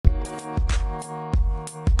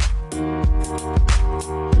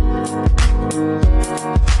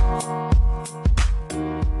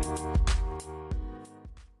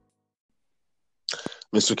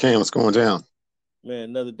Mr. Kane, what's going down? Man,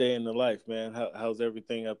 another day in the life, man. How's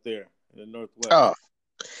everything up there in the Northwest? Oh,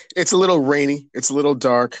 it's a little rainy. It's a little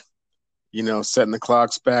dark. Setting the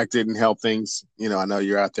clocks back didn't help things. I know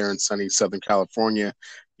you're out there in sunny Southern California,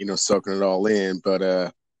 soaking it all in. But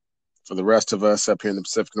for the rest of us up here in the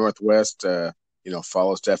Pacific Northwest,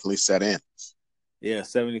 fall's definitely set in. Yeah,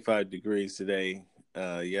 75 degrees today.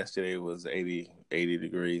 Yesterday was 80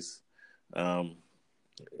 degrees. Um,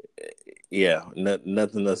 yeah,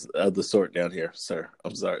 nothing of the sort down here, sir.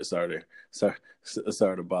 I'm sorry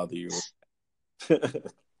to bother you.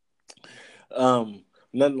 um,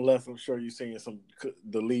 Nonetheless, I'm sure you're seeing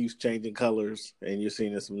the leaves changing colors, and you're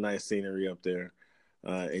seeing some nice scenery up there,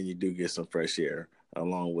 and you do get some fresh air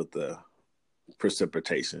along with the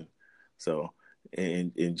precipitation. So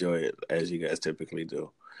enjoy it as you guys typically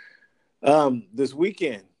do. This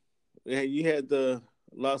weekend, you had the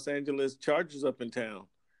Los Angeles Chargers up in town,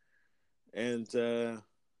 and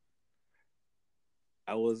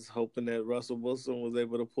I was hoping that Russell Wilson was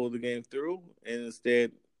able to pull the game through, and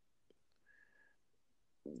instead,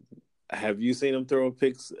 have you seen him throw a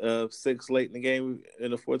pick six late in the game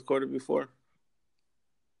in the fourth quarter before?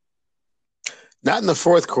 Not in the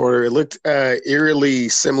fourth quarter. It looked eerily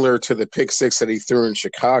similar to the pick six that he threw in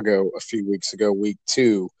Chicago a few weeks ago, week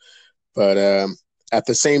two. But at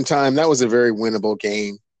the same time, that was a very winnable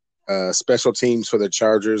game. Special teams for the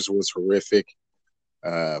Chargers was horrific.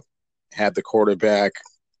 Uh, had the quarterback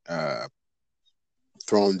uh,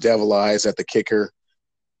 throwing devil eyes at the kicker.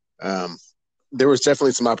 Um, there was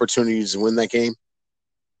definitely some opportunities to win that game.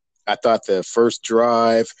 I thought the first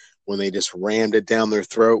drive when they just rammed it down their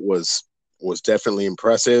throat was definitely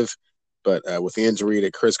impressive. But with the injury to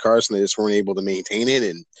Chris Carson, they just weren't able to maintain it,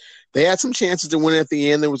 and they had some chances to win at the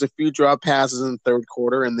end. There was a few drop passes in the third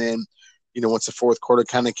quarter, and then once the fourth quarter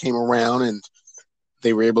kind of came around and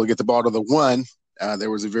they were able to get the ball to the one,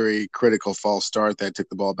 there was a very critical false start that took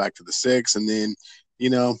the ball back to the six, and then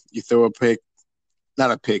you throw a pick,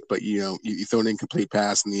 not a pick, but you throw an incomplete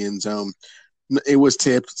pass in the end zone. It was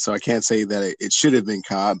tipped, so I can't say that it should have been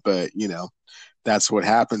caught, but that's what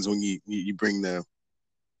happens when you bring the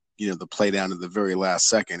play down to the very last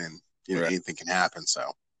second, and Right. anything can happen.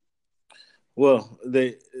 So Well,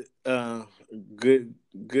 they uh, good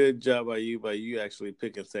good job by you actually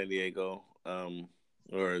picking San Diego.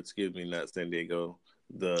 Or excuse me, not San Diego.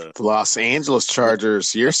 The the Los Angeles the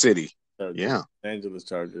Chargers, your city, yeah. Los Angeles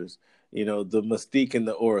Chargers. You know, the mystique and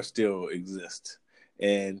the aura still exist,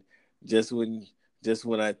 and just when just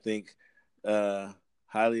when I think uh,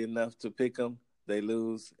 highly enough to pick them, they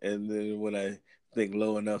lose, and then when I think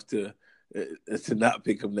low enough to not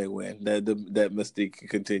pick them, they win. That mystique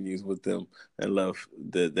continues with them, and love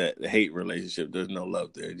that hate relationship. There's no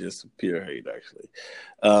love there, just pure hate, actually.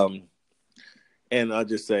 Um, and I'll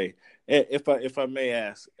just say, if I may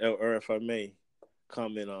ask, or if I may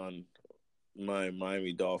comment on my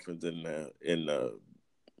Miami Dolphins and the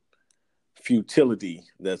futility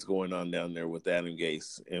that's going on down there with Adam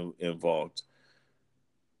Gase involved.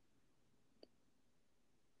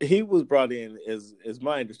 He was brought in, as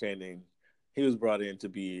my understanding, he was brought in to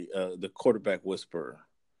be the quarterback whisperer,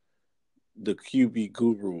 the QB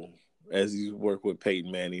guru. As he's worked with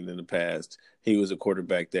Peyton Manning in the past, he was a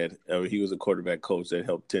quarterback coach that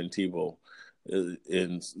helped Tim Tebow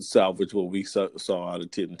and salvage what we saw out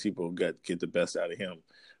of Tim Tebow, get the best out of him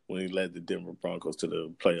when he led the Denver Broncos to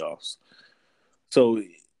the playoffs. So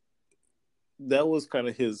that was kind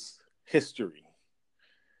of his history.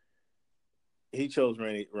 He chose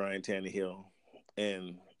Ryan Tannehill,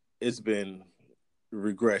 and it's been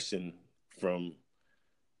regression from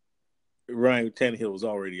Ryan Tannehill was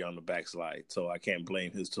already on the backslide, so I can't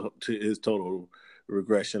blame his total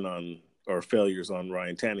regression on or failures on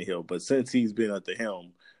Ryan Tannehill. But since he's been at the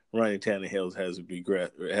helm, Ryan Tannehill has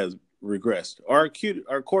regressed.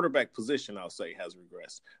 Our quarterback position, I'll say, has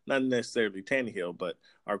regressed. Not necessarily Tannehill, but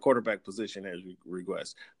our quarterback position has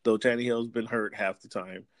regressed. Though Tannehill's been hurt half the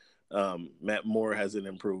time, Matt Moore hasn't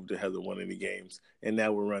improved. It hasn't won any games, and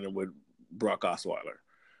now we're running with Brock Osweiler.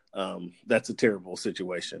 That's a terrible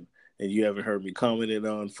situation, and you haven't heard me comment it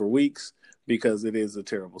on for weeks because it is a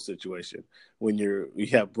terrible situation. When you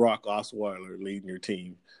have Brock Osweiler leading your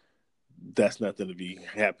team, that's nothing to be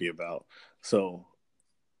happy about. So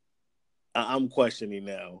I'm questioning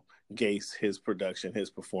now Gase, his production, his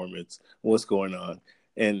performance, what's going on.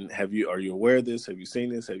 And are you aware of this? Have you seen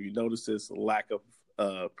this? Have you noticed this lack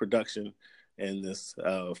of production and this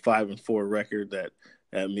 5-4 record that,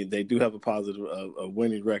 I mean, they do have a positive, a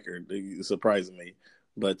winning record, surprising me.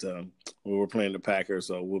 But we're playing the Packers,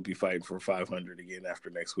 so we'll be fighting for 500 again after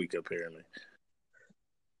next week, apparently.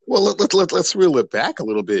 Well, let's reel it back a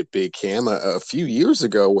little bit, Big Cam. A few years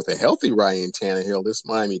ago, with a healthy Ryan Tannehill, this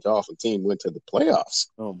Miami Dolphin team went to the playoffs.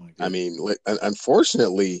 Oh my I goodness. mean,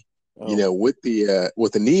 unfortunately, Oh, with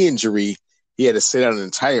the knee injury, he had to sit out an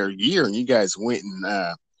entire year, and you guys went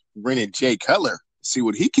and rented Jay Cutler to see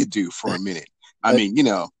what he could do for a minute. I mean,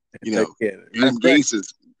 again, Adam regret. Gase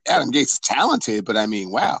is Adam Gase is talented, but I mean,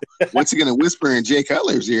 wow, what's he going to whisper in Jay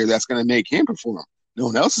Cutler's ear that's going to make him perform? No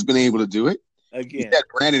one else has been able to do it. Again,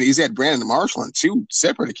 He's had Brandon Marshall on two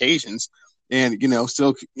separate occasions, and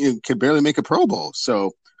still could barely make a Pro Bowl.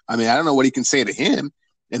 So I mean, I don't know what he can say to him.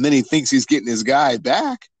 And then he thinks he's getting his guy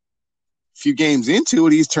back. A few games into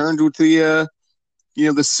it, he's turned with the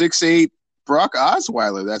 6'8" Brock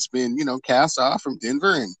Osweiler that's been cast off from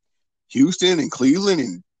Denver and Houston and Cleveland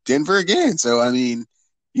and Denver again. So I mean,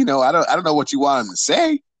 I don't know what you want him to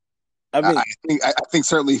say. I mean, I think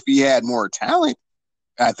certainly if he had more talent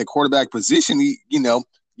at the quarterback position,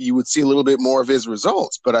 you would see a little bit more of his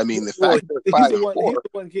results. But I mean, the well, fact that he's they're the 5 and one. He's 4 the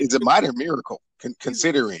one is a getting. minor miracle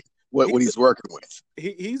considering what He's he's working with.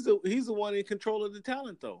 he's the one in control of the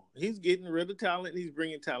talent, though. He's getting rid of talent. He's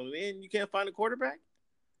bringing talent in. You can't find a quarterback.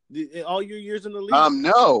 All your years in the league.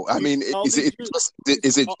 No, I mean, All is these it years, just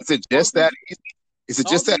is it all just that these, easy? Is it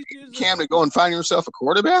all just that these easy, years, Cam, to go and find yourself a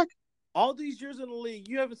quarterback? all these years in the league,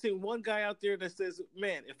 you haven't seen one guy out there that says,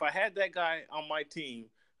 "Man, if I had that guy on my team,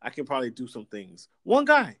 I can probably do some things." One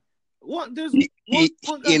guy. There's one guy.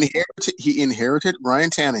 He inherited Ryan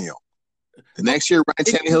Tannehill. The next year, Ryan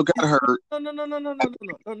Tannehill got hurt. No.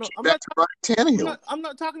 Back to Ryan Tannehill. I'm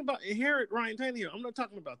not talking about inherit Ryan Tannehill. I'm not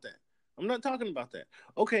talking about that. I'm not talking about that.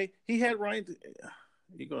 Okay, he had Ryan.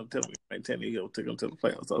 You're gonna tell me Ryan Tannehill took him to the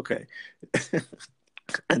playoffs? Okay,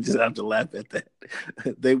 I just have to laugh at that.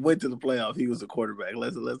 They went to the playoff. He was a quarterback.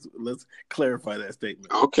 Let's clarify that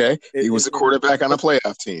statement. Okay, he was a quarterback on a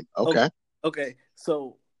playoff team. Okay. Okay.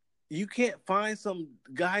 So you can't find some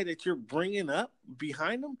guy that you're bringing up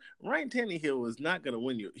behind him. Ryan Tannehill is not going to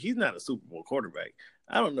win you. He's not a Super Bowl quarterback.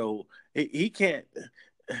 I don't know. He can't.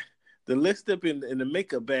 The list up in the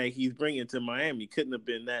makeup bag he's bringing to Miami couldn't have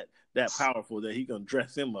been that powerful that he's going to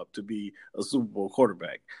dress him up to be a Super Bowl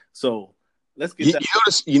quarterback. So let's get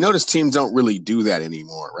that. You notice teams don't really do that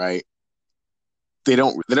anymore, right? They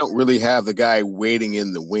don't really have the guy waiting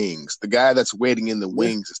in the wings. The guy that's waiting in the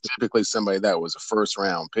wings is typically somebody that was a first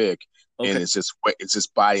round pick, and it's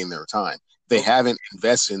just biding their time. They haven't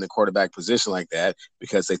invested in the quarterback position like that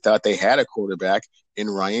because they thought they had a quarterback in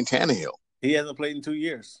Ryan Tannehill. He hasn't played in 2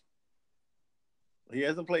 years. He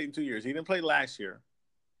didn't play last year.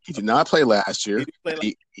 He did not play last year.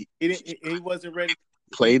 He wasn't ready.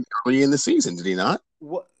 Played early in the season, did he not?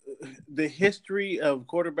 What the history of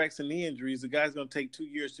quarterbacks and knee injuries? The guy's going to take 2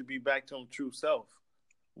 years to be back to his true self.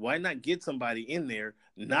 Why not get somebody in there,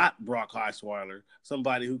 not Brock Osweiler,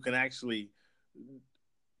 somebody who can actually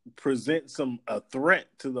present a threat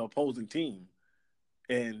to the opposing team,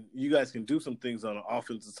 and you guys can do some things on the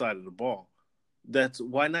offensive side of the ball.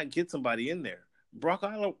 Why not get somebody in there? Brock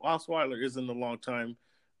Osweiler isn't a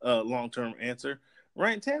long-term answer.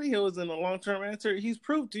 Ryan Tannehill isn't a long-term answer. He's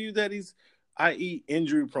proved to you that he's, i.e.,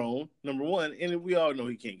 injury prone, number one, and we all know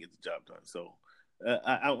he can't get the job done. So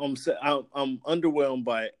I'm underwhelmed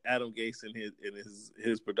by Adam Gase and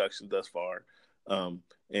his production thus far.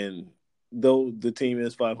 And though the team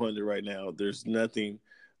is 500 right now, there's nothing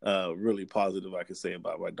really positive I can say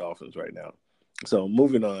about my Dolphins right now. So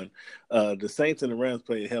moving on, the Saints and the Rams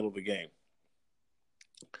played a hell of a game.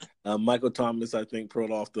 Michael Thomas, I think,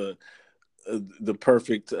 pulled off the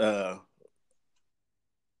perfect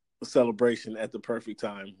celebration at the perfect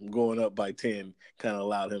time. Going up by 10 kind of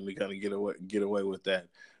allowed him to kind of get away with that.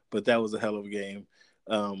 But that was a hell of a game.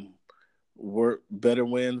 Better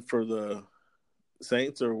win for the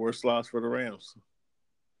Saints or worse loss for the Rams?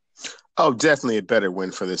 Oh, definitely a better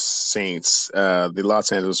win for the Saints. The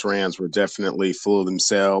Los Angeles Rams were definitely full of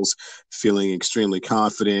themselves, feeling extremely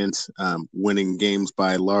confident, winning games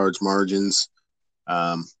by large margins.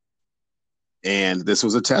 And this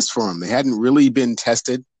was a test for them. They hadn't really been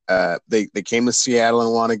tested. They came to Seattle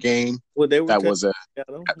and won a game. Well, that was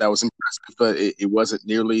impressive, but it wasn't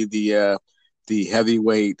nearly the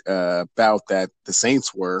heavyweight bout that the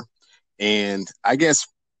Saints were. And I guess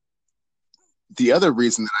the other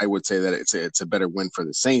reason that I would say that it's a better win for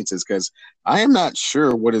the Saints is because I am not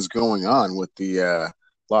sure what is going on with the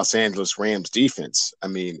Los Angeles Rams defense. I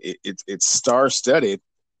mean, it's star-studded.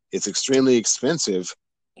 It's extremely expensive,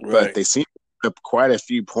 but they seem to put up quite a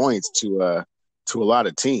few points to a lot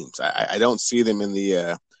of teams. I don't see them in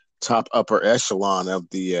the top upper echelon of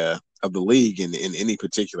the league in any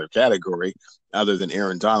particular category, other than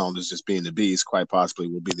Aaron Donald is just being the beast. Quite possibly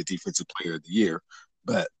will be the defensive player of the year.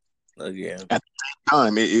 But again. at the same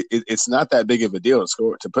time, it's not that big of a deal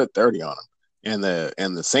to put 30 on them,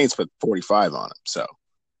 and the Saints put 45 on them. So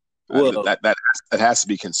Well, that has to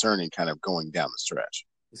be concerning, kind of going down the stretch.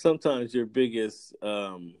 sometimes your biggest,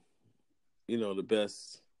 the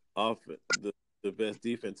best the best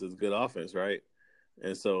defense is good offense, right?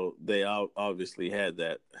 And so they obviously have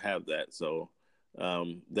that. So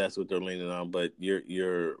that's what they're leaning on. But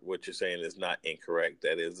you're what you're saying is not incorrect.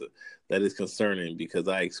 That is concerning because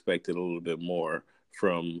I expected a little bit more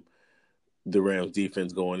from the Rams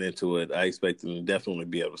defense going into it. I expected them to definitely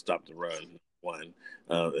be able to stop the run one,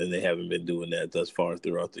 and they haven't been doing that thus far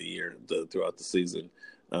throughout the year, throughout the season.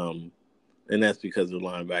 And that's because the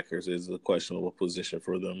linebackers is a questionable position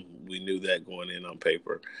for them. We knew that going in on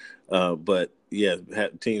paper. But, yeah,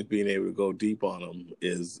 teams being able to go deep on them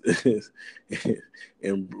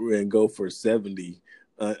and go for 70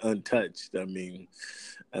 untouched. I mean,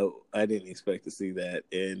 I didn't expect to see that.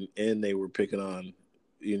 And they were picking on,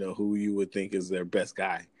 who you would think is their best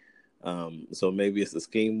guy. So maybe it's the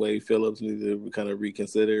scheme Wade Phillips needs to kind of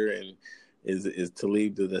reconsider, and is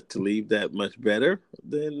Talib that much better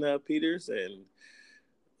than Peters, and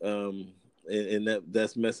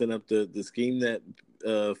that's messing up the scheme that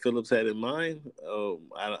Phillips had in mind.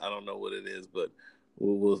 I don't know what it is, but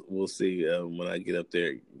we'll see when I get up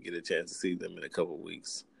there, get a chance to see them in a couple of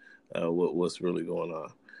weeks. What's really going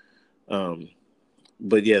on?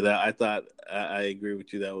 But yeah, I thought I agree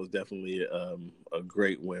with you. That was definitely a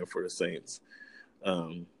great win for the Saints,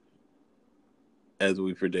 as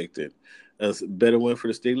we predicted. A better win for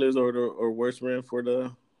the Steelers or worse win for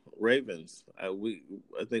the Ravens. I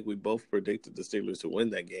think we both predicted the Steelers to win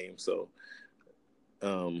that game. So,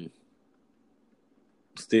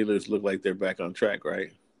 Steelers look like they're back on track,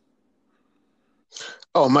 right?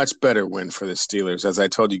 Oh, much better win for the Steelers. As I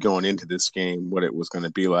told you going into this game, what it was going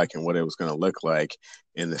to be like and what it was going to look like,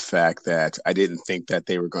 in the fact that I didn't think that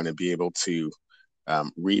they were going to be able to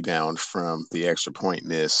rebound from the extra point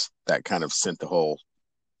miss that kind of sent the whole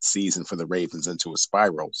season for the Ravens into a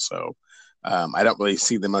spiral. So I don't really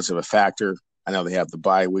see them much of a factor. I know they have the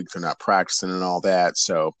bye week; they're not practicing and all that.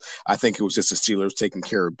 So I think it was just the Steelers taking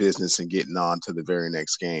care of business and getting on to the very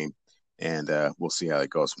next game, and we'll see how it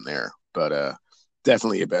goes from there. But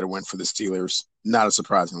definitely a better win for the Steelers. Not a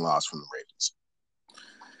surprising loss from the Ravens.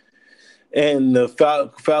 And the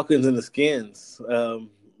Falcons and the Skins. A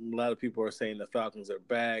lot of people are saying the Falcons are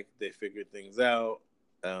back. They figured things out.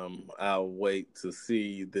 I'll wait to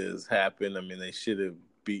see this happen. I mean, they should have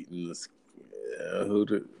beaten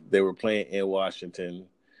they were playing in Washington.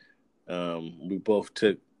 We both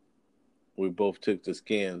took the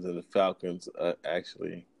Skins, and the Falcons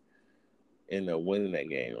actually ended up winning that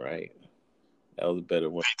game, right? That was a better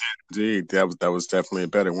win. Indeed, that was definitely a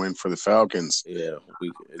better win for the Falcons. Yeah, we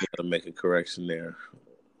got to make a correction there.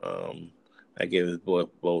 I gave us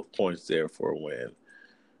both points there for a win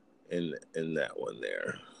in that one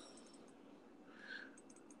there.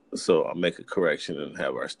 So I'll make a correction and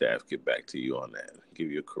have our staff get back to you on that.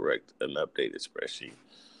 Give you an updated spreadsheet.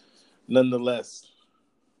 Nonetheless,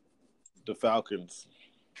 the Falcons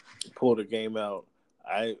pulled a game out.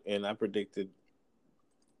 I predicted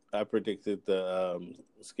the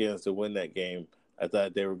Skins to win that game. I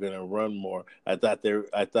thought they were going to run more. I thought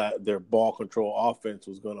their ball control offense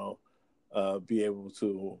was going to be able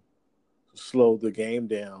to slow the game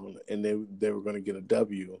down, and they were going to get a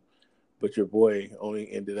W. But your boy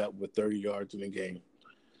only ended up with 30 yards in the game.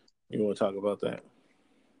 You want to talk about that?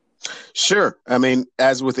 Sure. I mean,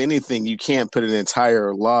 as with anything, you can't put an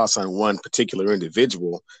entire loss on one particular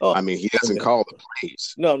individual. Oh, I mean, he doesn't call the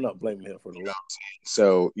plays. No, I'm not blaming him for the loss.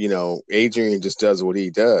 So, Adrian just does what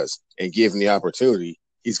he does, and give him the opportunity,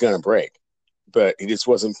 he's going to break. But he just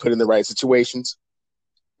wasn't put in the right situations.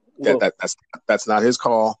 Well, that's not his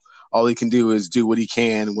call. All he can do is do what he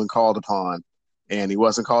can when called upon, and he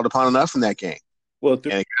wasn't called upon enough in that game. Well,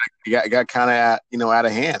 and it got kind of out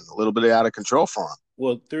of hand, a little bit out of control for him.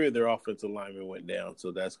 Well, 3 of their offensive linemen went down,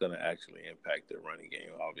 so that's going to actually impact their running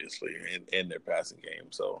game, obviously, and their passing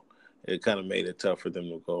game. So it kind of made it tough for them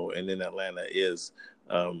to go. And then Atlanta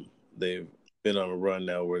they've been on a run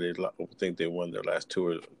now where they think they won their last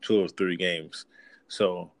two or three games.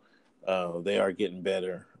 So they are getting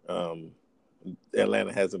better.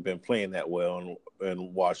 Atlanta hasn't been playing that well,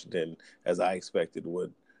 and Washington, as I expected,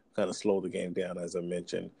 would kind of slow the game down, as I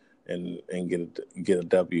mentioned, and get a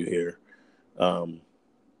W here.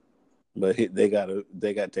 But they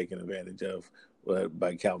got taken advantage of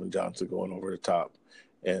by Calvin Johnson going over the top,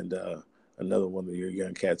 and another one of your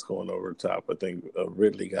young cats going over the top. I think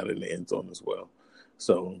Ridley got in the end zone as well.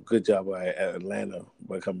 So good job by Atlanta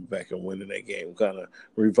by coming back and winning that game, kind of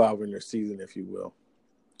reviving their season, if you will.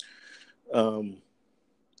 Now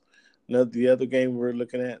the other game we're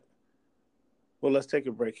looking at. Well, let's take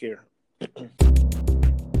a break here.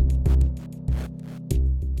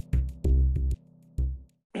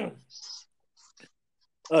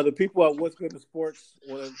 The people at What's Good in Sports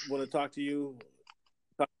want to talk to you,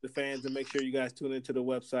 talk to the fans, and make sure you guys tune into the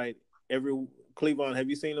website. Cleavon, have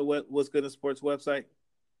you seen the What's Good in Sports website?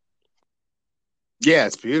 Yeah,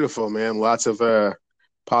 it's beautiful, man. Lots of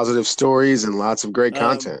positive stories and lots of great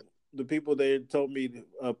content. The people they told me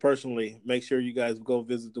personally, make sure you guys go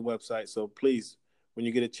visit the website. So please, when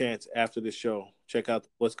you get a chance after the show, check out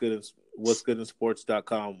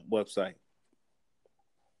what'sgoodinsports.com website.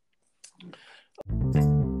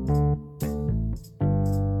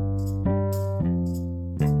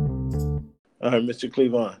 All right, Mr.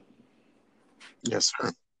 Cleavon. Yes,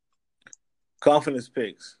 sir. Confidence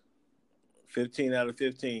picks. 15 out of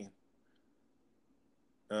 15.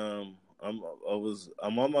 I'm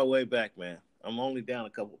on my way back, man. I'm only down a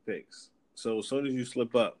couple picks. So as soon as you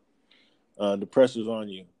slip up, the pressure's on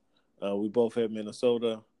you. We both had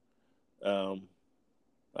Minnesota. I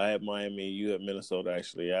had Miami. You had Minnesota,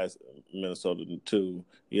 actually. I had Minnesota 2.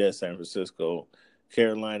 You had San Francisco.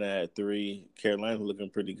 Carolina at 3. Carolina looking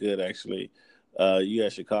pretty good, actually. You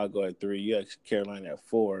had Chicago at 3. You had Carolina at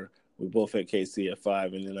 4. We both had KC at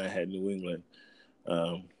 5, and then I had New England.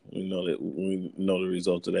 We know the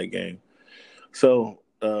result of that game. So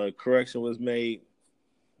correction was made.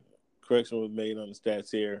 Correction was made on the stats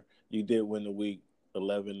here. You did win the week,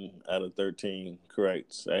 11 out of 13.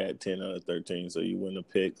 Correct. I had 10 out of 13, so you win the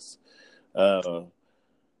picks.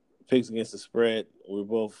 Picks against the spread, we're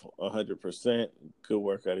both 100%. Good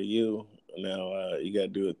work out of you. Now you got to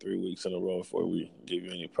do it 3 weeks in a row before we give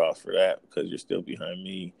you any props for that, because you're still behind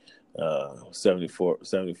me,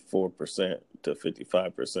 74% to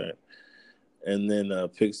 55%. And then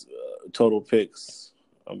total picks,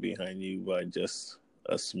 I'm behind you by just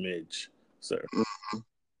a smidge, sir.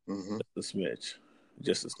 Mm-hmm. Just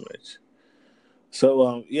a smidge.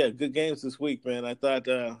 So good games this week, man. I thought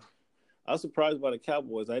I was surprised by the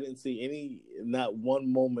Cowboys. I didn't see not one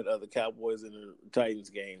moment of the Cowboys in the Titans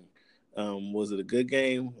game. Was it a good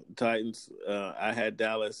game? Titans, I had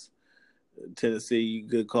Dallas, Tennessee,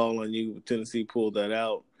 good call on you. Tennessee pulled that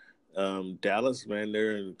out. Dallas, man,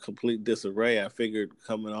 they're in complete disarray. I figured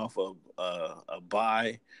coming off of a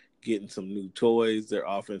bye, getting some new toys, their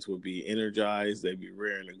offense would be energized. They'd be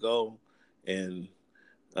raring to go. And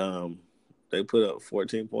they put up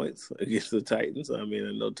 14 points against the Titans. I mean,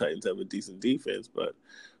 I know Titans have a decent defense, but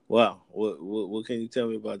wow, what can you tell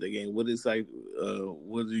me about that game? What excited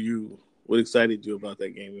you about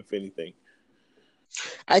that game, if anything?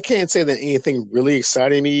 I can't say that anything really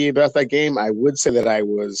excited me about that game. I would say that I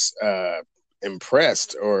was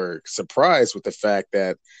impressed or surprised with the fact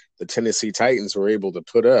that the Tennessee Titans were able to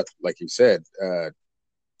put up, like you said,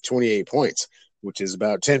 28 points, which is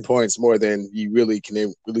about 10 points more than you really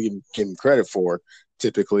can credit for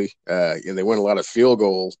typically. And they win a lot of field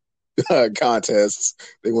goal contests.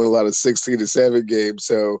 They won a lot of 16-7 games.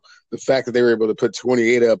 So the fact that they were able to put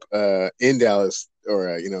 28 up in Dallas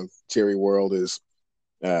or Jerry World is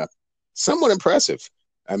somewhat impressive.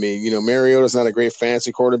 I mean, Mariota's not a great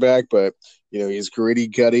fantasy quarterback, but he's gritty,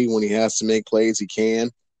 gutty. When he has to make plays, he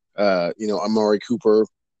can. Amari Cooper,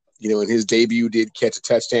 in his debut did catch a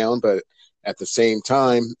touchdown, but at the same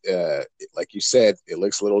time, like you said, it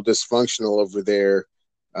looks a little dysfunctional over there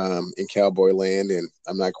in Cowboy land, and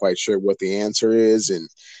I'm not quite sure what the answer is and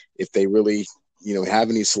if they really,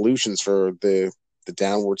 have any solutions for the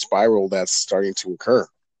downward spiral that's starting to occur.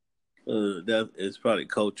 That is probably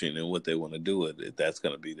coaching and what they want to do with it. That's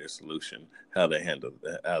going to be their solution. How they end up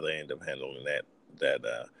handling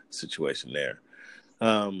that situation there.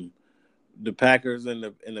 The Packers and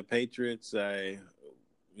the Patriots. I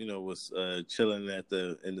was chilling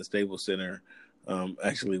in the Staples Center,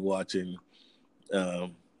 actually watching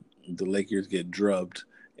the Lakers get drubbed,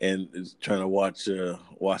 and is trying to watch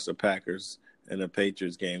the Packers and the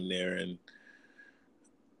Patriots game there. And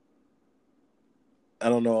I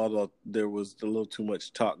don't know, although there was a little too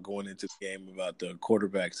much talk going into the game about the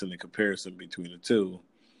quarterbacks and the comparison between the two.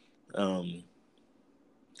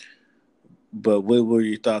 But what were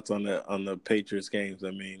your thoughts on the Patriots games?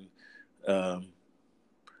 I mean,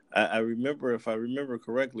 I remember, if I remember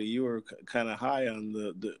correctly, you were kind of high on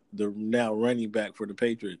the now running back for the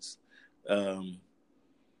Patriots.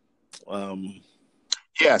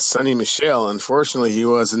 Yeah, Sonny Michel. Unfortunately, he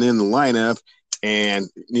wasn't in the lineup, and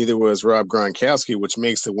neither was Rob Gronkowski, which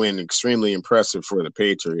makes the win extremely impressive for the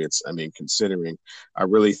Patriots. I mean, considering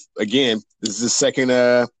this is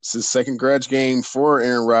the second grudge game for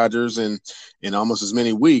Aaron Rodgers in almost as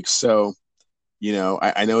many weeks. So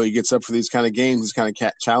I know he gets up for these kind of games, these kind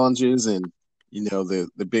of challenges, and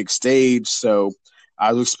the big stage. So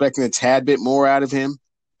I was expecting a tad bit more out of him,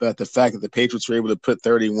 but the fact that the Patriots were able to put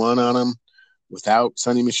 31 on him without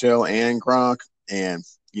Sonny Michel and Gronk, and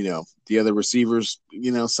the other receivers,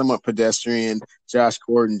 somewhat pedestrian. Josh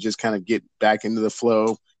Gordon just kind of get back into the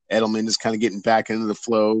flow. Edelman just kind of getting back into the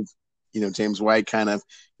flow. James White kind of,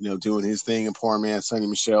 doing his thing, and poor man Sonny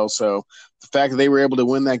Michel. So the fact that they were able to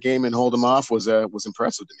win that game and hold him off was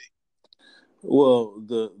impressive to me. Well,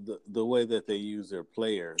 the way that they use their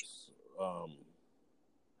players,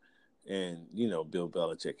 and Bill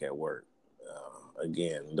Belichick at work,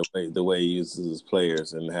 again, the way he uses his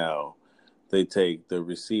players and how they take the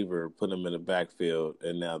receiver, put him in the backfield,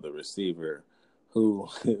 and now the receiver who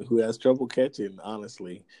has trouble catching,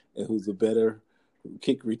 honestly, and who's a better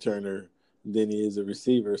kick returner than he is a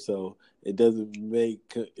receiver. So it doesn't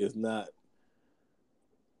it's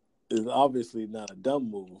obviously not a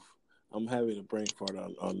dumb move. I'm having a brain fart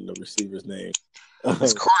on the receiver's name.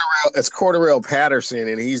 It's Cordarrelle Patterson,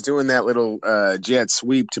 and he's doing that little jet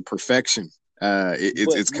sweep to perfection.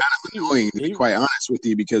 It's kind of annoying, to be quite honest with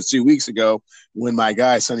you, because 2 weeks ago, when my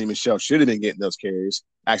guy Sonny Michel should have been getting those carries,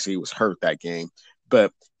 actually he was hurt that game,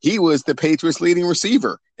 but he was the Patriots' leading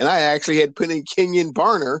receiver, and I actually had put in Kenyon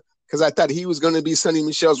Barner because I thought he was going to be Sonny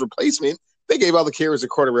Michel's replacement. They gave all the carries to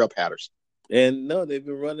Cordarrelle Patterson. And no, they've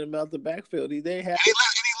been running him out the backfield. He led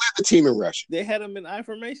the team in rushing. They had him in I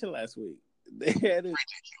formation last week. They had him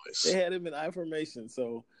in I formation.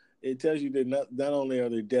 So it tells you that not only are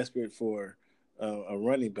they desperate for a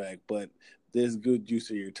running back, but there's good use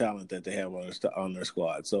of your talent that they have on their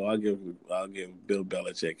squad. So I'll give Bill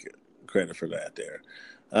Belichick credit for that there.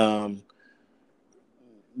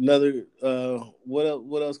 Another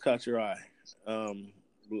what else caught your eye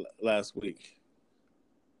last week?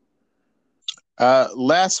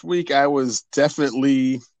 Last week I was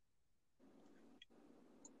definitely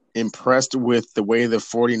impressed with the way the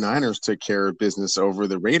 49ers took care of business over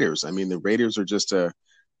the Raiders. I mean, the Raiders are just a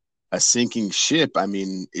sinking ship. I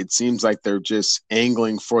mean, it seems like they're just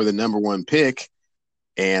angling for the number one pick,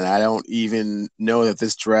 and I don't even know that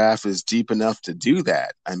this draft is deep enough to do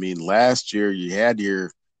that. I mean, last year you had you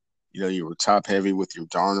were top heavy with your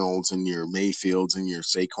Darnolds and your Mayfields and your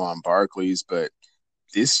Saquon Barkleys, but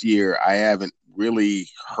this year I haven't really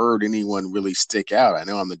heard anyone really stick out. I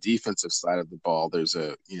know on the defensive side of the ball, there's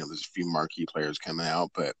a few marquee players coming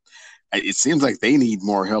out, but it seems like they need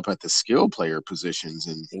more help at the skill player positions.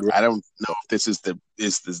 And I don't know if this is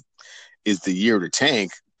the year to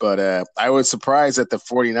tank, but I was surprised that the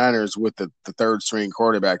 49ers with the third string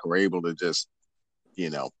quarterback were able to just,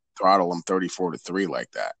 throttle them 34-3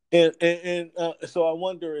 like that. And so I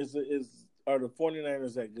wonder, are the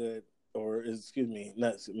 49ers that good? Or let me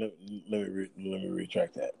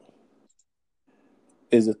retract that.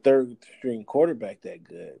 Is a third string quarterback that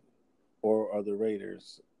good, or have the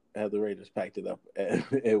Raiders packed it up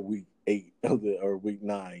at week 8 or week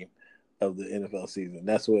 9 of the NFL season?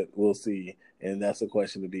 That's what we'll see, and that's a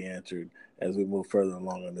question to be answered as we move further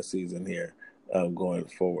along in the season here, going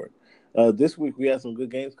forward. This week we have some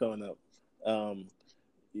good games coming up.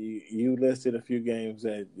 You listed a few games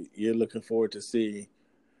that you're looking forward to see.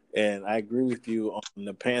 And I agree with you on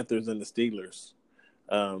the Panthers and the Steelers.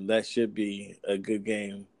 That should be a good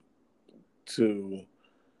game to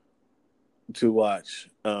watch.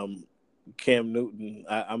 Cam Newton,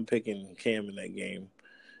 I'm picking Cam in that game.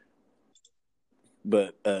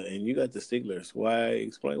 But and you got the Steelers.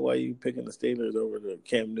 Explain why you picking the Steelers over the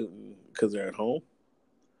Cam Newton? Because they're at home?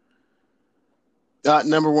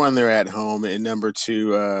 Number one, they're at home. And number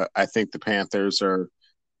two, I think the Panthers are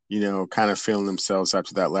kind of feeling themselves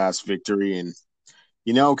after that last victory. And,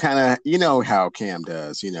 how Cam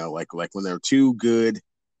does, like when they're too good,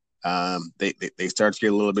 they start to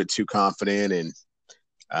get a little bit too confident, and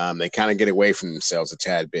they kind of get away from themselves a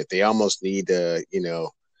tad bit. They almost need to,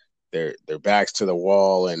 their backs to the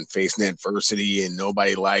wall and facing adversity, and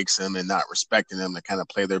nobody likes them and not respecting them to kind of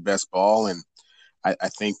play their best ball. And I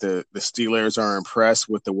think the Steelers are impressed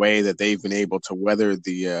with the way that they've been able to weather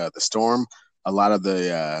the storm. A lot of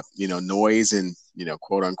the noise and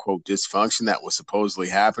quote unquote dysfunction that was supposedly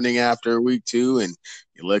happening after week 2, and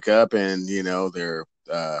you look up and they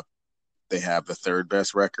have the third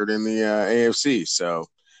best record in the AFC. So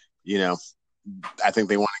I think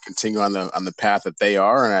they want to continue on the path that they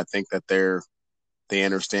are, and I think that they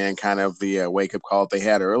understand kind of the wake up call that they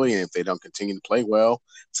had early, and if they don't continue to play well,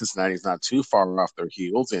 Cincinnati's not too far off their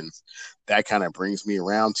heels, and that kind of brings me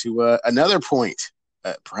around to another point.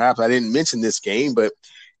 Perhaps I didn't mention this game, but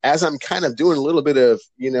as I'm kind of doing a little bit of,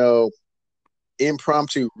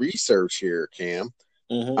 impromptu research here, Cam,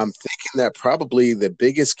 Mm-hmm. I'm thinking that probably the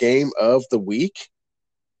biggest game of the week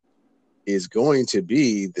is going to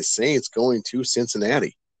be the Saints going to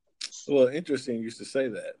Cincinnati. Well, interesting you should say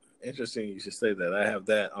that. Interesting you should say that. I have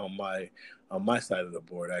that on my side of the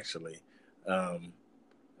board actually. Um,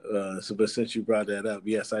 but since you brought that up,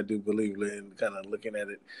 yes, I do believe in kind of looking at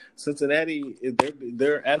it. Cincinnati,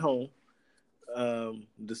 they're at home.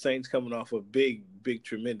 The Saints coming off a big,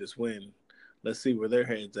 tremendous win. Let's see where their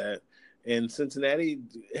heads at. And Cincinnati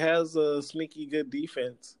has a sneaky good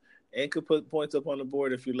defense and could put points up on the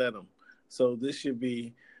board if you let them. So this should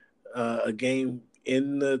be a game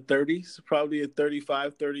in the 30s, probably a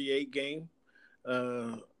 35-38 game.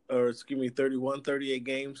 Or excuse me, 31-38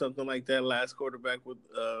 game, something like that. Last quarterback with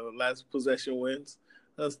last possession wins.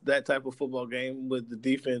 That's that type of football game with the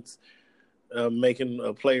defense making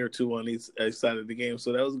a play or two on each side of the game.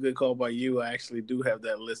 So that was a good call by you. I actually do have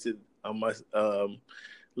that listed on my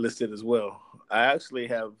listed as well. I actually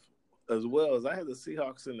have as well as I have the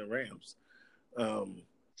Seahawks and the Rams. Um,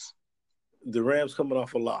 the Rams coming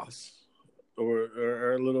off a loss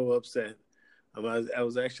or a little upset. I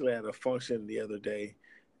was actually at a function the other day,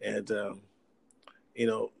 and you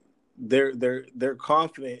know they're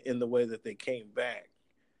confident in the way that they came back.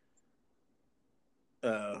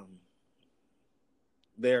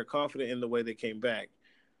 They are confident in the way they came back,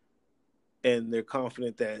 and they're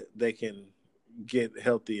confident that they can get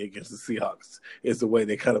healthy against the Seahawks. Is the way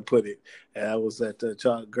they kind of put it. And I was at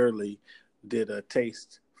Chuck Gurley did a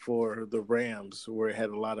taste for the Rams where it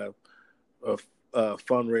had a lot of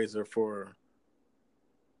fundraiser for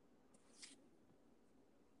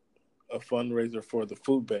the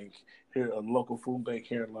food bank here, a local food bank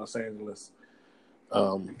here in Los Angeles. I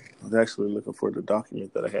was actually looking for the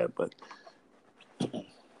document that I had, but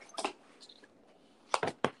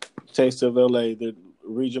Taste of LA, the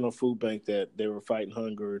regional food bank that they were fighting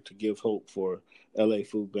hunger to give hope for LA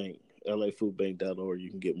Food Bank, lafoodbank.org. You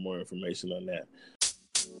can get more information on that.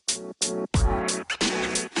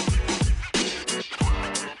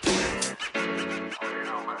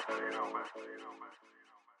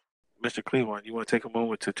 Mr. Cleveland, you want to take a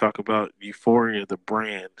moment to talk about Euphoria, the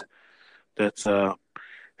brand that's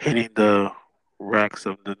hitting the racks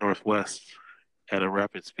of the Northwest at a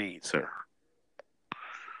rapid speed, sir?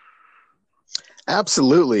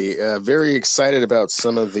 Absolutely. Very excited about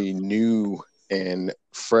some of the new and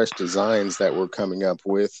fresh designs that we're coming up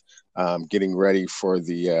with, getting ready for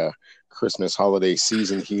the Christmas holiday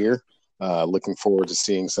season here. Looking forward to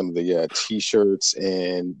seeing some of the T-shirts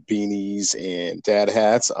and beanies and dad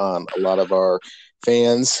hats on a lot of our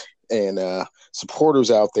fans and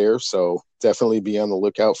supporters out there. So definitely be on the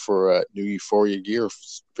lookout for new Euphoria gear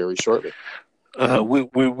very shortly.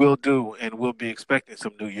 We will do, and we'll be expecting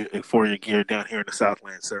some new Euphoria gear down here in the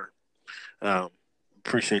Southland, sir.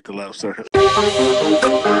 Appreciate the love, sir.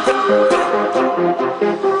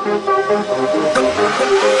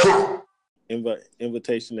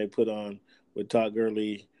 Invitation they put on with Todd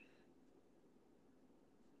Gurley,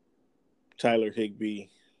 Tyler Higbee,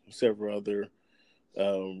 several other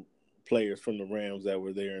players from the Rams that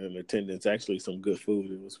were there and in attendance. Actually, some good food.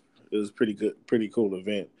 It was pretty good, pretty cool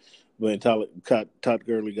event. When Todd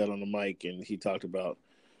Gurley got on the mic and he talked about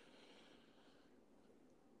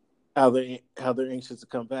how they're anxious to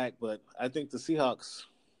come back, but I think the Seahawks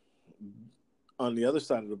on the other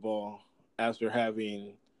side of the ball, after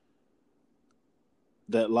having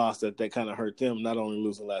that loss that kind of hurt them, not only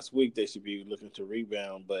losing last week, they should be looking to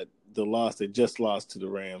rebound, but the loss they just lost to the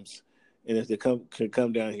Rams, and if they can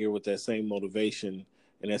come down here with that same motivation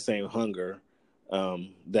and that same hunger,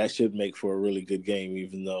 that should make for a really good game,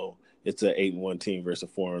 even though it's an 8-1 team versus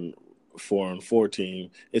a 4-4 team.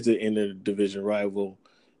 It's an interdivision rival,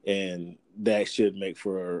 and that should make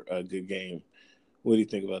for a good game. What do you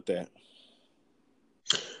think about that?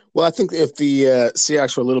 Well, I think if the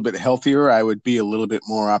Seahawks were a little bit healthier, I would be a little bit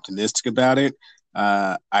more optimistic about it.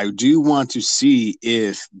 I do want to see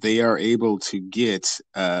if they are able to get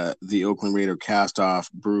the Oakland Raider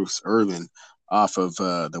cast-off Bruce Irvin off of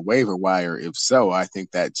the waiver wire. If so, I think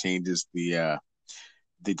that changes the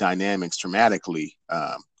dynamics dramatically.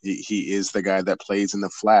 He is the guy that plays in the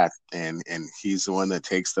flat, and he's the one that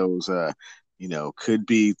takes those, could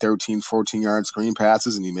be 13, 14-yard screen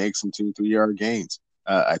passes, and he makes some 2-3-yard gains.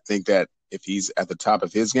 I think that if he's at the top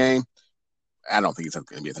of his game, I don't think he's going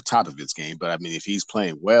to be at the top of his game, but I mean, if he's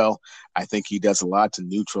playing well, I think he does a lot to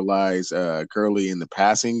neutralize Gurley in the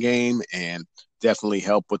passing game and definitely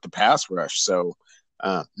help with the pass rush. So,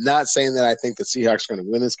 not saying that I think the Seahawks are going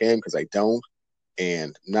to win this game because I don't,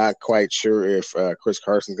 and not quite sure if Chris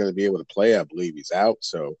Carson's going to be able to play. I believe he's out,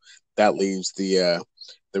 so that leaves the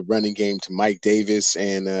the running game to Mike Davis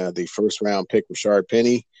and the first round pick Rashard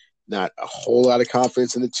Penny. Not a whole lot of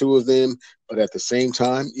confidence in the two of them, but at the same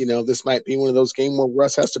time, this might be one of those games where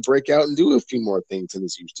Russ has to break out and do a few more things than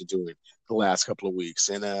he's used to doing the last couple of weeks.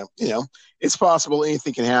 And it's possible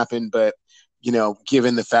anything can happen, but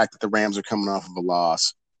given the fact that the Rams are coming off of a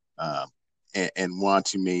loss and want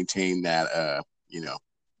to maintain that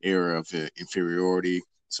era of inferiority,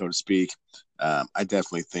 so to speak, I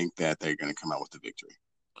definitely think that they're going to come out with the victory.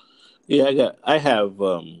 Yeah,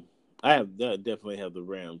 definitely have the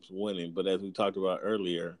Rams winning, but as we talked about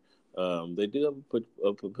earlier, they do have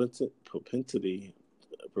a propensity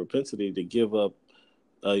to give up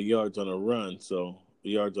yards on a run, so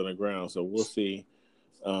yards on the ground. So we'll see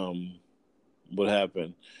what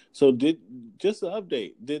happened. So just an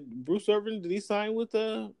update? Did Bruce Irvin sign with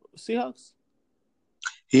the Seahawks?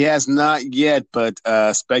 He has not yet, but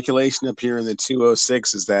speculation up here in the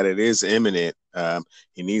 206 is that it is imminent.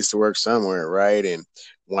 He needs to work somewhere, right? And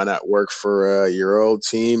why not work for your old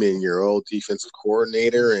team and your old defensive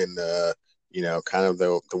coordinator and, kind of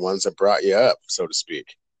the ones that brought you up, so to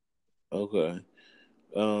speak. Okay.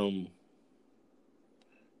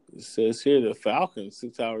 It says here the Falcons,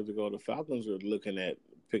 6 hours ago, the Falcons are looking at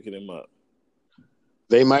picking him up.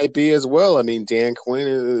 They might be as well. I mean, Dan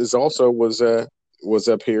Quinn was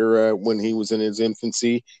up here when he was in his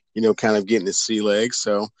infancy, kind of getting his sea legs.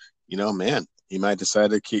 So, man, he might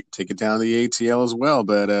decide to take it down to the ATL as well.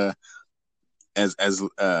 But as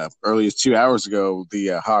early as 2 hours ago,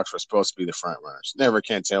 the Hawks were supposed to be the front runners. Never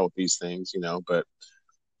can tell with these things, but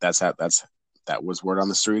that was word on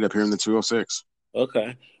the street up here in the 206.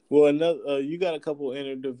 Okay. Well, another you got a couple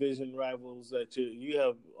interdivision rivals that you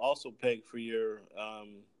have also pegged for your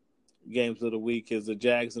games of the week is the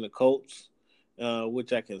Jags and the Colts,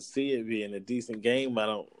 which I can see it being a decent game.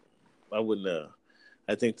 I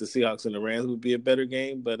think the Seahawks and the Rams would be a better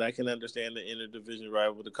game, but I can understand the interdivision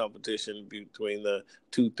rival, the competition between the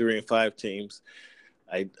 2, 3, and 5 teams.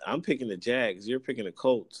 I'm picking the Jags. You're picking the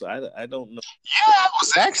Colts. I don't know. Yeah,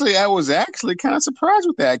 I was actually kind of surprised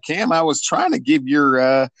with that, Cam. I was trying to give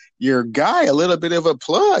your guy a little bit of a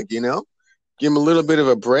plug, give him a little bit of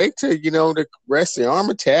a break to rest the arm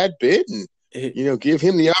a tad bit and give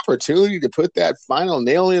him the opportunity to put that final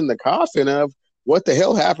nail in the coffin of what the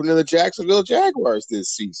hell happened to the Jacksonville Jaguars this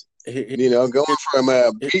season. Going from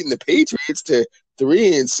beating the Patriots to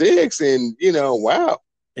 3-6, and wow.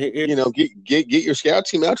 Get your scout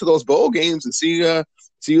team out to those bowl games and see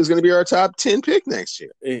who's going to be our top 10 pick next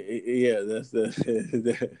year. Yeah, that's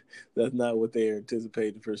not what they're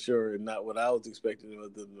anticipating for sure, and not what I was expecting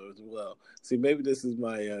of them as well. See, maybe this is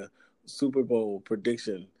my Super Bowl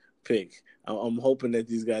prediction pick. I'm hoping that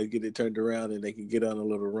these guys get it turned around and they can get on a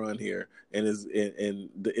little run here. And it's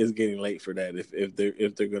getting late for that.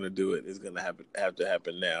 If they're going to do it, it's going to have to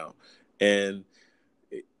happen now. And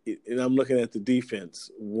I'm looking at the defense,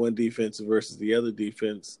 one defense versus the other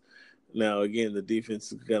defense. Now, again, the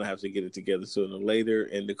defense is going to have to get it together sooner or later,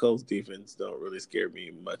 and the Colts defense don't really scare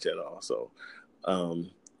me much at all. So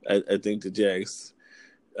I think the Jags,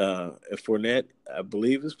 Fournette, I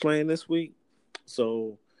believe, is playing this week.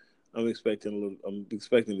 So I'm expecting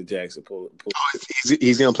the Jags to pull.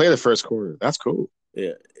 He's going to play the first quarter. That's cool.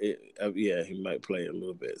 Yeah, he might play a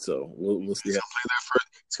little bit. So we'll see.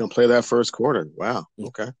 He's going to play that first quarter. Wow.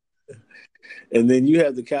 Okay. And then you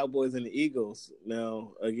have the Cowboys and the Eagles.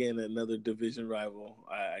 Now, again, another division rival.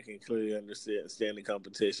 I can clearly understand the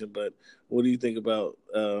competition, but what do you think about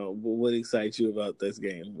what excites you about this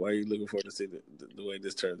game? Why are you looking forward to see the way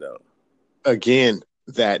this turns out? Again,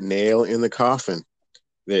 that nail in the coffin.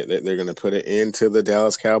 They're going to put it into the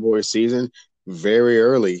Dallas Cowboys season very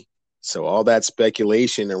early. So all that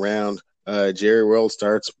speculation around Jerry World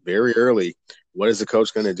starts very early. What is the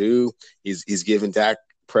coach going to do? He's giving Dak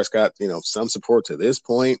Prescott, some support to this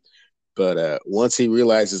point, but once he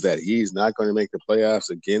realizes that he's not going to make the playoffs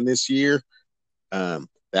again this year,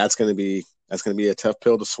 that's going to be a tough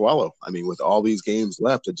pill to swallow. I mean, with all these games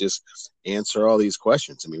left to just answer all these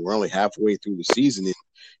questions. I mean, we're only halfway through the season, and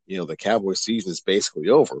the Cowboys season is basically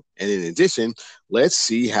over. And in addition, let's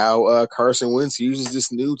see how Carson Wentz uses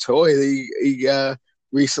this new toy that he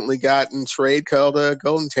recently got in trade called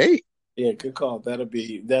Golden Tate. Yeah, good call. That'll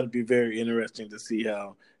be very interesting to see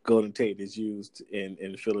how Golden Tate is used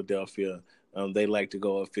in Philadelphia. They like to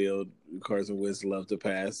go upfield. Carson Wentz loves to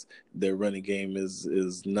pass. Their running game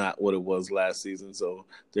is not what it was last season, so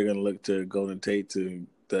they're going to look to Golden Tate to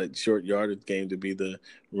the short yardage game to be the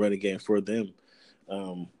running game for them.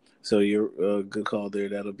 So you're a good call there.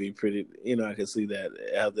 That'll be pretty. I can see that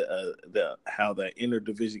how that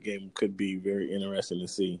interdivision game could be very interesting to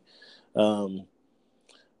see.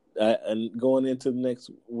 And going into the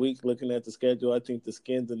next week, looking at the schedule, I think the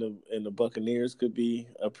Skins and the Buccaneers could be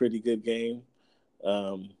a pretty good game.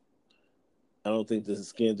 Um, I don't think the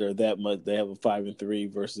Skins are that much. They have a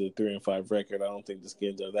 5-3 versus a 3-5 record. I don't think the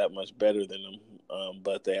Skins are that much better than them,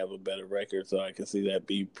 but they have a better record, so I can see that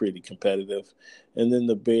be pretty competitive. And then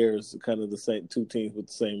the Bears, kind of the same two teams with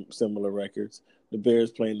the same similar records. The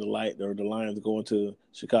Bears playing the Lions going to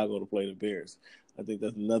Chicago to play the Bears. I think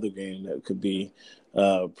that's another game that could be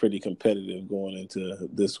pretty competitive going into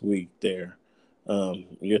this week. There,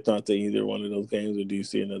 your thoughts on either one of those games, or do you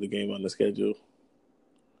see another game on the schedule?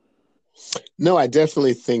 No, I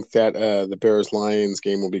definitely think that the Bears Lions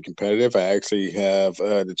game will be competitive. I actually have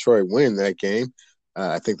Detroit win that game.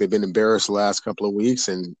 I think they've been embarrassed the last couple of weeks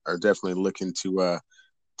and are definitely looking to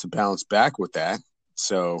bounce back with that.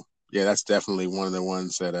 So yeah, that's definitely one of the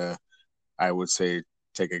ones that I would say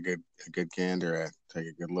take a good gander at, take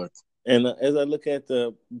a good look. And as I look at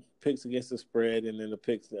the picks against the spread, and then the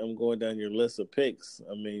picks, I'm going down your list of picks.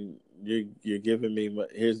 I mean, you're giving me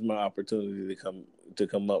here's my opportunity to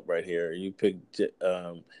come up right here. You picked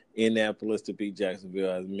Indianapolis to beat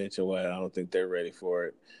Jacksonville. As mentioned, why I don't think they're ready for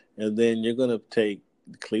it. And then you're going to take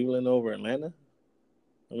Cleveland over Atlanta.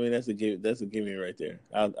 I mean, that's a gimme right there.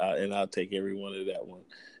 I'll take every one of that one.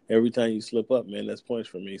 Every time you slip up, man, that's points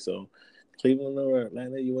for me. So Cleveland over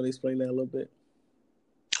Atlanta. You want to explain that a little bit?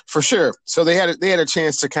 For sure. So they had a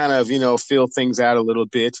chance to kind of feel things out a little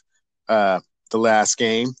bit the last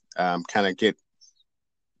game, kind of get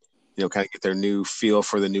their new feel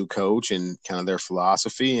for the new coach and kind of their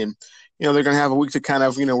philosophy, and they're going to have a week to kind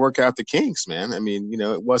of work out the kinks, man. I mean,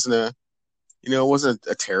 it wasn't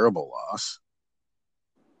a terrible loss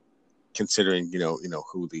considering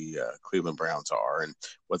who the Cleveland Browns are and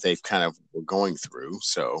what they've kind of were going through.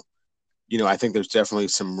 So I think there's definitely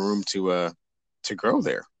some room to grow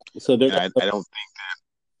there. So and I don't think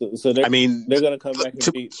that. So I mean, they're going to come back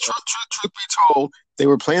and beat. Truth be told, they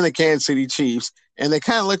were playing the Kansas City Chiefs, and they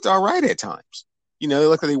kind of looked all right at times. They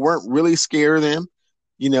looked like they weren't really scared of them.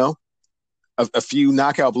 A few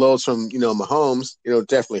knockout blows from Mahomes,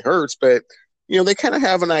 definitely hurts, but they kind of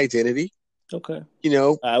have an identity. Okay.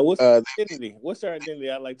 What's their identity? What's their identity?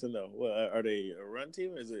 I'd like to know. Well, are they a run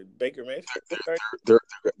team? Is it Baker Mayfield?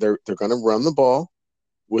 They're going to run the ball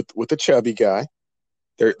with the chubby guy.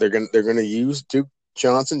 They're going to use Duke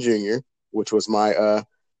Johnson Jr., which was my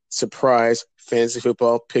surprise fantasy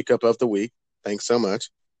football pickup of the week. Thanks so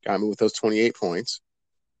much. Got me with those 28 points.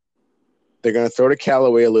 They're going to throw to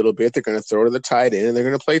Callaway a little bit. They're going to throw to the tight end, and they're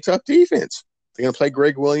going to play tough defense. They're going to play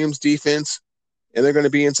Greg Williams defense, and they're going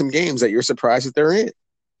to be in some games that you're surprised that they're in.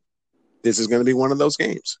 This is going to be one of those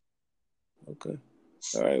games. Okay.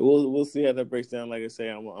 All right. We'll see how that breaks down. Like I say,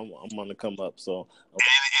 I'm going to come up. So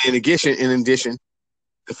in addition,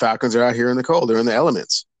 the Falcons are out here in the cold. They're in the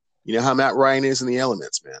elements. You know how Matt Ryan is in the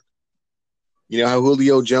elements, man. You know how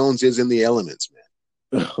Julio Jones is in the elements, man.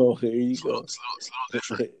 Oh, here you go. It's a little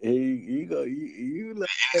different. Here you go.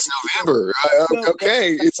 It's November.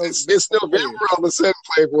 Okay. It's November all of a sudden,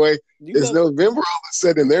 Playboy. It's November all of a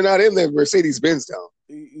sudden. They're not in the Mercedes-Benz zone.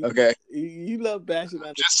 Okay. You love bashing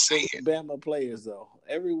on just saying. Bama players, though.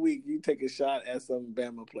 Every week you take a shot at some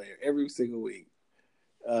Bama player. Every single week.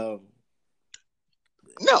 No,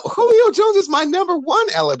 Julio Jones is my number one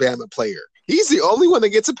Alabama player. He's the only one that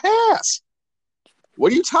gets a pass.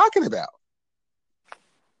 What are you talking about?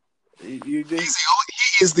 He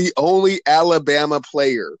is the only Alabama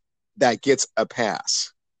player that gets a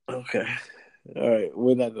pass. Okay. All right.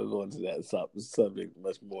 We're not going to go into that subject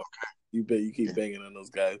much more. Okay. You bet you keep banging on those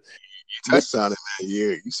guys. You touched on it, man.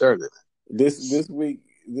 You started it. This week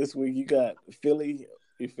you got Philly.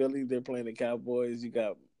 Philly, they're playing the Cowboys. You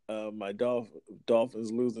got my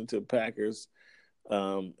Dolphins losing to Packers.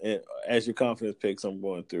 And as your confidence picks, I'm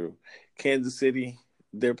going through Kansas City.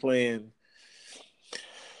 They're playing.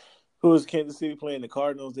 Who is Kansas City playing? The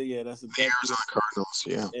Cardinals. Yeah, that's the Arizona Cardinals.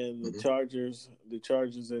 Yeah, and the Chargers. The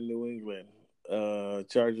Chargers in New England.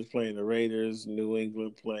 Chargers playing the Raiders. New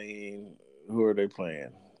England playing. Who are they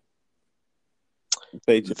playing?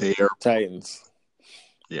 They are Titans.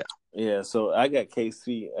 Yeah. Yeah. So I got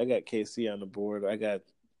KC. I got KC on the board. I got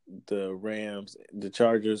the Rams, the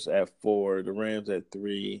Chargers at 4, the Rams at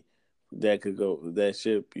 3. That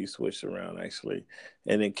should be switched around actually,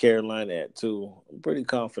 and then Carolina at 2. I'm pretty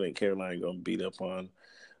confident Carolina going to beat up on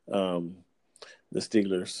the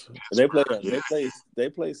Steelers. They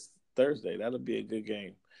play Thursday. That'll be a good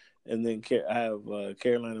game. And then I have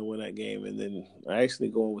Carolina win that game, and then I actually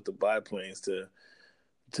going with the biplanes to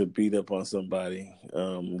beat up on somebody.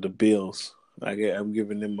 The Bills. I'm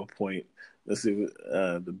giving them a point. Let's see.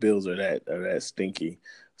 The Bills are that stinky.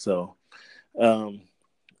 So,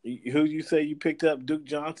 Who you say you picked up? Duke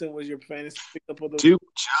Johnson was your fantasy pickup of the Duke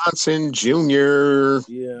Johnson Jr.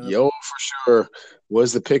 Yeah. Yo, for sure,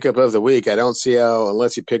 was the pickup of the week. I don't see how,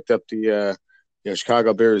 unless you picked up the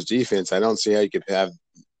Chicago Bears defense, I don't see how you could have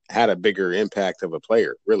had a bigger impact of a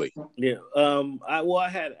player, really. Yeah. I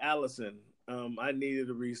had Allison. I needed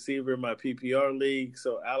a receiver in my PPR league,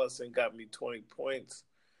 so Allison got me 20 points.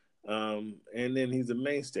 And then he's a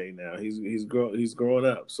mainstay now. He's growing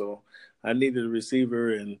up. So I needed a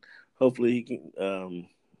receiver, and hopefully he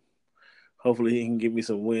can give me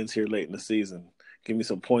some wins here late in the season. Give me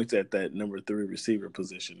some points at that number 3 receiver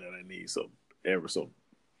position that I need so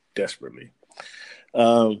desperately.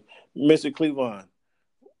 Mr. Cleveland,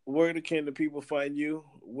 where can the people find you?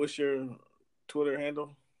 What's your Twitter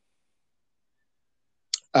handle?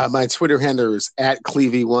 My Twitter handle is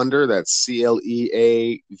 @CleavyWonder. That's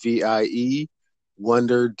CLEAVIE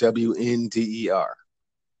Wonder WNDER.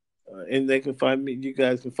 And they can find me. You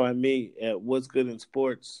guys can find me at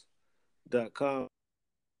what'sgoodinsports.com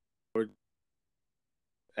or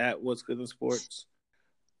at what'sgoodinsports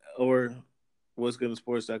or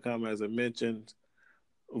what'sgoodinsports.com. As I mentioned,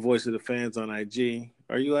 Voice of the Fans on IG.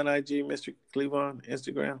 Are you on IG, Mr. Cleveland?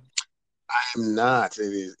 Instagram? I am not.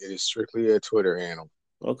 It is strictly a Twitter handle.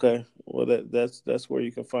 Okay, well that's where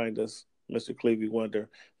you can find us, Mr. Clevey Wonder.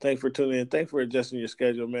 Thanks for tuning in. Thanks for adjusting your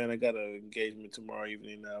schedule, man. I got an engagement tomorrow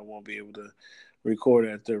evening. I won't be able to record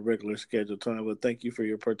at the regular scheduled time, but thank you for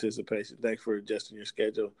your participation. Thanks for adjusting your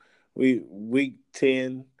schedule. Week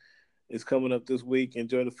 10 is coming up this week.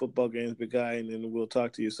 Enjoy the football games, big guy, and then we'll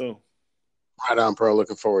talk to you soon. Right on, bro.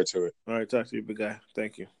 Looking forward to it. All right, talk to you, big guy.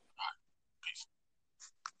 Thank you.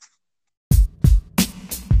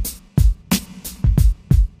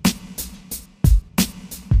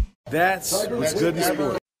 That's what's good in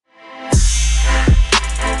sports.